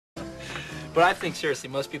But I think, seriously,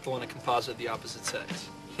 most people want a composite of the opposite sex.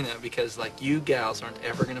 You know, because, like, you gals aren't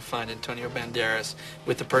ever going to find Antonio Banderas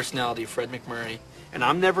with the personality of Fred McMurray, and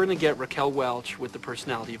I'm never going to get Raquel Welch with the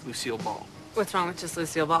personality of Lucille Ball. What's wrong with just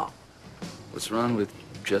Lucille Ball? What's wrong with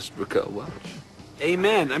just Raquel Welch?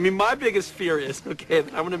 Amen. I mean, my biggest fear is, okay,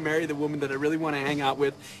 that I'm going to marry the woman that I really want to hang out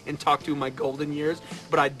with and talk to in my golden years,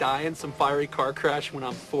 but I die in some fiery car crash when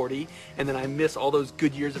I'm 40, and then I miss all those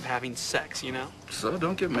good years of having sex, you know? So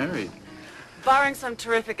don't get married. Barring some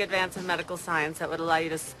terrific advance in medical science that would allow you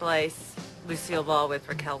to splice Lucille Ball with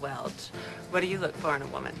Raquel Welch, what do you look for in a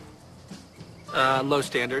woman? Low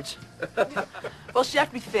standards. Well, she has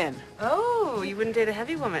to be thin. Oh, you wouldn't date a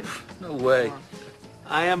heavy woman. No way.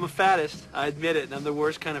 I am a fattist. I admit it, and I'm the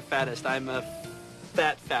worst kind of fattist. I'm a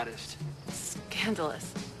fat fattist.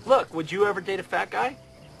 Scandalous. Look, would you ever date a fat guy?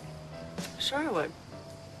 Sure I would.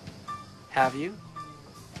 Have you?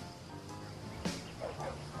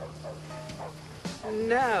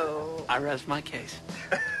 No. I rest my case.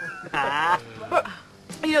 But,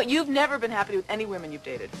 you know, you've never been happy with any women you've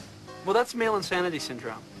dated. Well, that's male insanity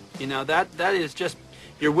syndrome. You know, that is just,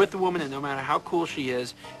 you're with a woman and no matter how cool she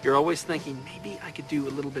is, you're always thinking, maybe I could do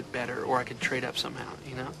a little bit better or I could trade up somehow,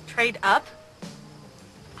 you know? Trade up?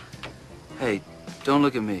 Hey, don't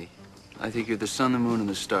look at me. I think you're the sun, the moon, and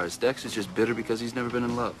the stars. Dex is just bitter because he's never been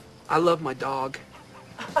in love. I love my dog.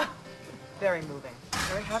 Very moving.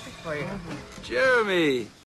 Very happy for you. Jeremy!